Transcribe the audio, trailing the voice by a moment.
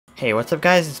Hey, what's up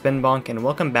guys, it's BenBonk and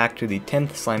welcome back to the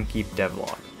 10th Slimekeep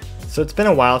Devlog. So it's been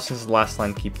a while since the last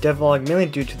Slimekeep Devlog, mainly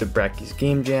due to the Brackies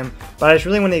game jam, but I just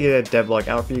really want to get a devlog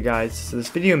out for you guys, so this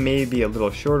video may be a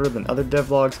little shorter than other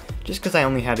devlogs, just because I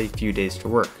only had a few days to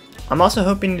work. I'm also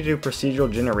hoping to do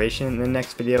procedural generation in the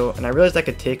next video, and I realized that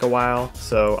could take a while,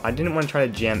 so I didn't want to try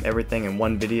to jam everything in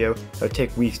one video that would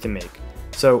take weeks to make.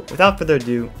 So without further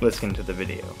ado, let's get into the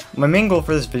video. My main goal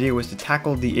for this video was to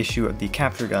tackle the issue of the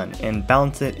capture gun and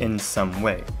balance it in some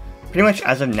way. Pretty much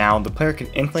as of now, the player can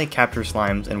instantly capture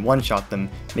slimes and one-shot them,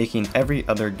 making every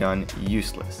other gun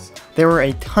useless. There were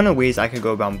a ton of ways I could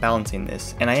go about balancing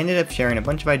this, and I ended up sharing a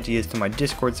bunch of ideas to my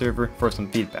Discord server for some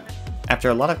feedback. After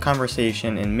a lot of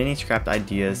conversation and many scrapped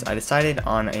ideas, I decided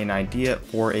on an idea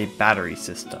for a battery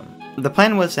system. The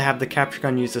plan was to have the capture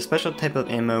gun use a special type of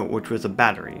ammo, which was a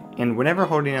battery, and whenever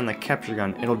holding on the capture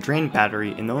gun, it'll drain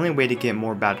battery, and the only way to get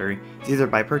more battery is either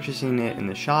by purchasing it in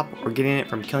the shop or getting it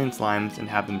from killing slimes and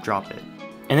have them drop it.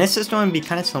 And this system would be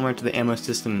kind of similar to the ammo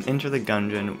system in Enter the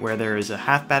Gungeon, where there is a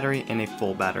half battery and a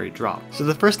full battery drop. So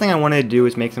the first thing I wanted to do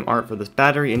was make some art for this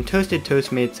battery, and Toasted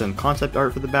Toast made some concept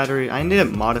art for the battery. I ended up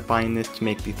modifying this to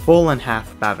make the full and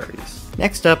half batteries.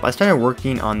 Next up, I started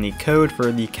working on the code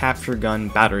for the capture gun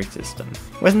battery system.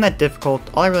 It wasn't that difficult,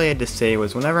 all I really had to say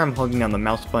was whenever I'm holding down the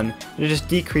mouse button, it'll just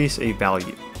decrease a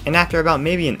value. And after about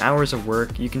maybe an hour's of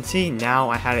work, you can see now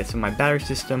I had it so my battery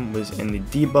system was in the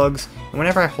debugs, and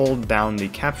whenever I hold down the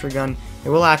capture gun, it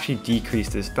will actually decrease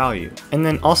this value. And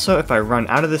then also if I run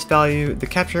out of this value, the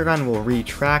capture gun will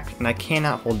retract and I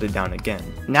cannot hold it down again.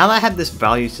 Now that I had this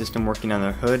value system working on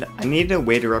the hood, I needed a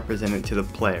way to represent it to the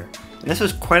player. And this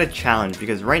was quite a challenge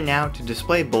because right now to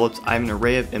display bullets I have an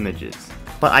array of images.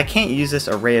 But I can't use this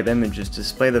array of images to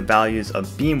display the values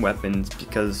of beam weapons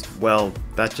because, well,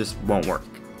 that just won't work.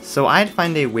 So I had to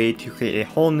find a way to create a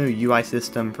whole new UI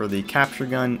system for the capture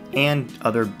gun and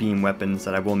other beam weapons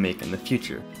that I will make in the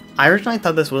future. I originally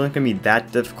thought this wasn't going to be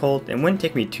that difficult and wouldn't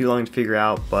take me too long to figure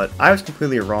out, but I was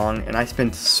completely wrong and I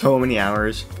spent so many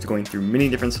hours going through many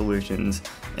different solutions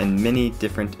and many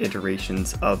different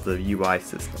iterations of the UI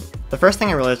system. The first thing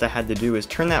I realized I had to do is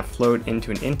turn that float into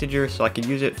an integer so I could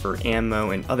use it for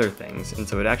ammo and other things, and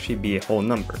so it'd actually be a whole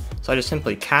number. So I just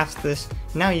simply cast this,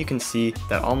 and now you can see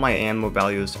that all my ammo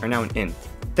values are now an int.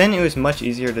 Then it was much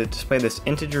easier to display this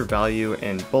integer value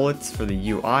and bullets for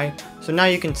the UI, so now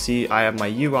you can see I have my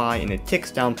UI and it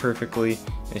ticks down perfectly,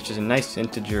 and it's just a nice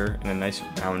integer and a nice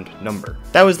round number.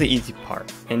 That was the easy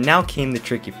part, and now came the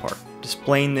tricky part,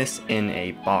 displaying this in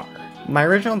a bar. My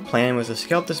original plan was to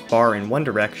scale up this bar in one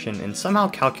direction and somehow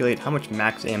calculate how much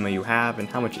max ammo you have and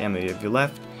how much ammo you have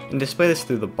left, and display this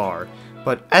through the bar,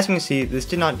 but as you can see, this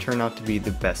did not turn out to be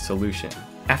the best solution.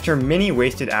 After many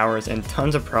wasted hours and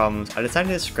tons of problems, I decided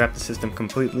to scrap the system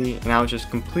completely, and I was just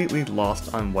completely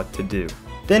lost on what to do.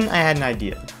 Then I had an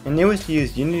idea, and it was to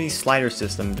use Unity's slider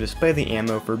system to display the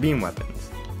ammo for beam weapons.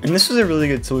 And this was a really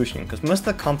good solution, because most of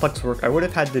the complex work I would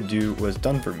have had to do was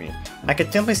done for me. I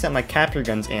could simply set my capture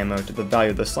gun's ammo to the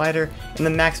value of the slider, and the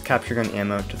max capture gun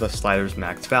ammo to the slider's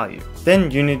max value.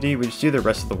 Then Unity would just do the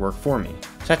rest of the work for me.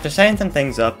 So after setting some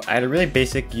things up, I had a really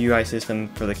basic UI system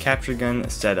for the capture gun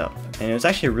set up, and it was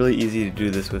actually really easy to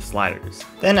do this with sliders.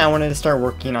 Then I wanted to start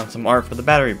working on some art for the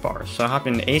battery bar, so I hopped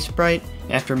into Sprite,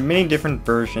 and after many different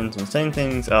versions and setting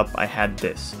things up, I had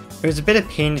this. It was a bit of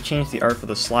pain to change the art for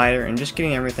the slider and just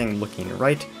getting everything looking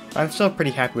right, but I'm still pretty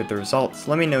happy with the results,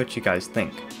 so let me know what you guys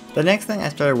think. The next thing I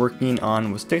started working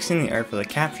on was fixing the art for the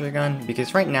capture gun,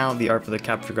 because right now the art for the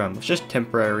capture gun was just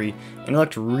temporary and it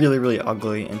looked really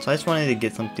ugly, and so I just wanted to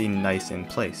get something nice in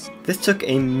place. This took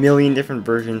a million different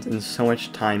versions and so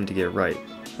much time to get right.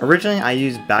 Originally I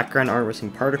used background art with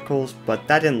some particles, but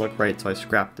that didn't look right, so I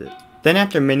scrapped it. Then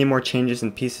after many more changes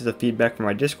and pieces of feedback from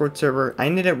my Discord server, I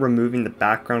ended up removing the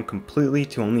background completely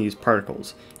to only use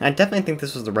particles, and I definitely think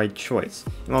this was the right choice.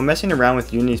 And while messing around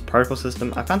with Unity's particle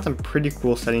system, I found some pretty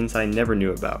cool settings that I never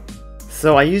knew about.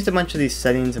 So I used a bunch of these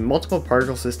settings and multiple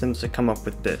particle systems to come up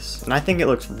with this, and I think it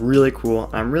looks really cool,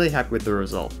 and I'm really happy with the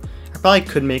result. I probably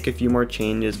could make a few more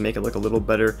changes, make it look a little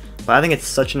better, but I think it's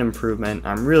such an improvement.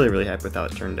 I'm really happy with how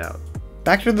it turned out.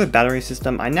 Back to the battery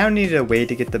system, I now needed a way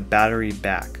to get the battery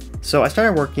back. So I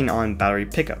started working on battery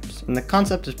pickups, and the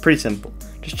concept is pretty simple.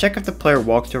 Just check if the player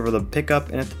walks over the pickup,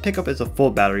 and if the pickup is a full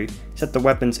battery, set the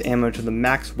weapon's ammo to the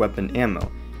max weapon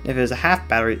ammo. If it is a half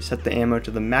battery, set the ammo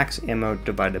to the max ammo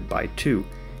divided by 2.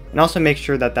 And also make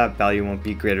sure that that value won't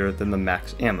be greater than the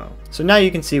max ammo. So now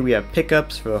you can see we have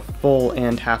pickups for the full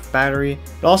and half battery,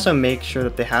 but also make sure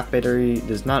that the half battery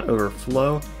does not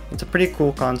overflow. It's a pretty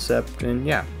cool concept, and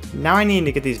yeah. Now I need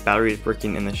to get these batteries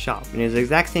working in the shop, and it's the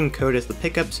exact same code as the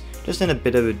pickups, just in a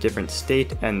bit of a different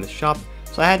state, and the shop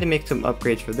so I had to make some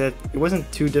upgrades for this. It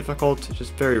wasn't too difficult,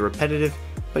 just very repetitive.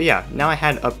 But yeah, now I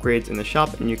had upgrades in the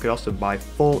shop, and you could also buy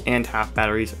full and half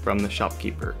batteries from the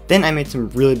shopkeeper. Then I made some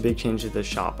really big changes to the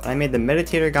shop. I made the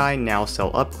meditator guy now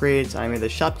sell upgrades, and I made the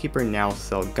shopkeeper now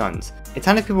sell guns. A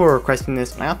ton of people were requesting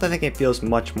this, and I also think it feels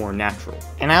much more natural.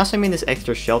 And I also made this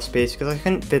extra shelf space because I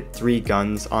couldn't fit 3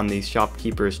 guns on the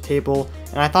shopkeeper's table,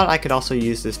 and I thought I could also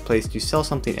use this place to sell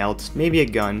something else, maybe a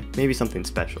gun, maybe something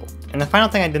special. And the final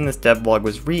thing I did in this devlog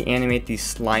was reanimate the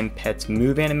slime pet's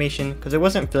move animation because it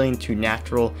wasn't feeling too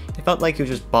natural. It felt like he was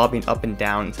just bobbing up and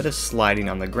down instead of sliding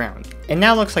on the ground. It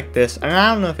now looks like this, and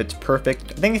I don't know if it's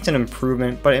perfect. I think it's an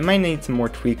improvement, but it might need some more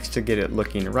tweaks to get it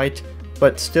looking right.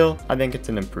 But still, I think it's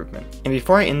an improvement. And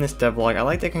before I end this devlog, I'd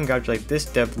like to congratulate this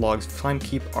devlog's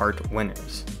Slimekeep art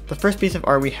winners. The first piece of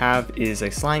art we have is a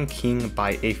Slime King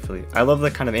by Aphly. I love the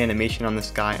kind of animation on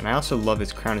this guy, and I also love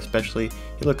his crown especially.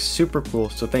 He looks super cool,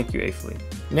 so thank you Aphly.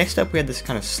 Next up we had this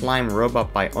kind of slime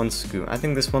robot by Unsku. I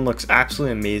think this one looks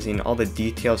absolutely amazing. All the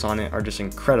details on it are just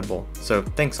incredible, so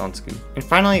thanks Unsku. And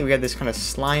finally we had this kind of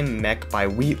slime mech by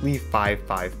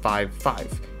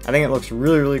Wheatley5555. I think it looks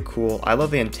really cool. I love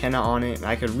the antenna on it, and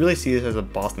I could really see this as a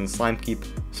boss in Slimekeep,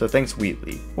 so thanks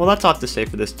Wheatley. Well, that's all I have to say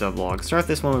for this devlog. Sorry if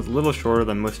this one was a little shorter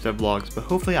than most devlogs, but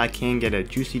hopefully I can get a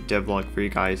juicy devlog for you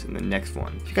guys in the next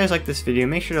one. If you guys like this video,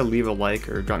 make sure to leave a like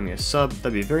or drop me a sub.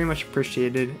 That'd be very much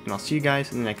appreciated, and I'll see you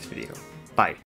guys in the next video. Bye.